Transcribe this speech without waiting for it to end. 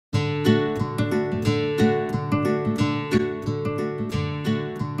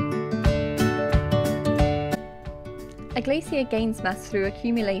A glacier gains mass through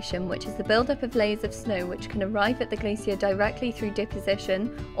accumulation, which is the buildup of layers of snow which can arrive at the glacier directly through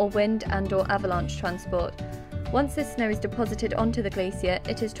deposition or wind and/or avalanche transport. Once this snow is deposited onto the glacier,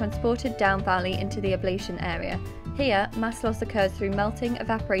 it is transported down valley into the ablation area. Here, mass loss occurs through melting,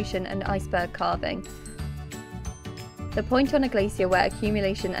 evaporation and iceberg calving. The point on a glacier where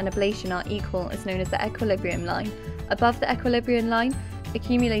accumulation and ablation are equal is known as the equilibrium line. Above the equilibrium line,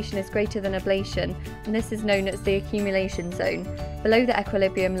 accumulation is greater than ablation, and this is known as the accumulation zone. Below the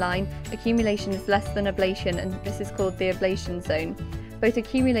equilibrium line, accumulation is less than ablation, and this is called the ablation zone. Both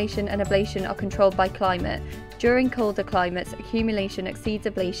accumulation and ablation are controlled by climate. During colder climates, accumulation exceeds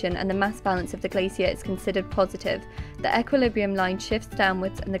ablation and the mass balance of the glacier is considered positive. The equilibrium line shifts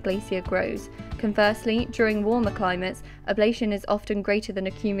downwards and the glacier grows. Conversely, during warmer climates, ablation is often greater than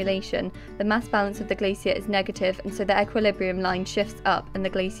accumulation. The mass balance of the glacier is negative, and so the equilibrium line shifts up and the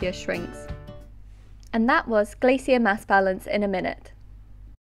glacier shrinks. And that was glacier mass balance in a minute.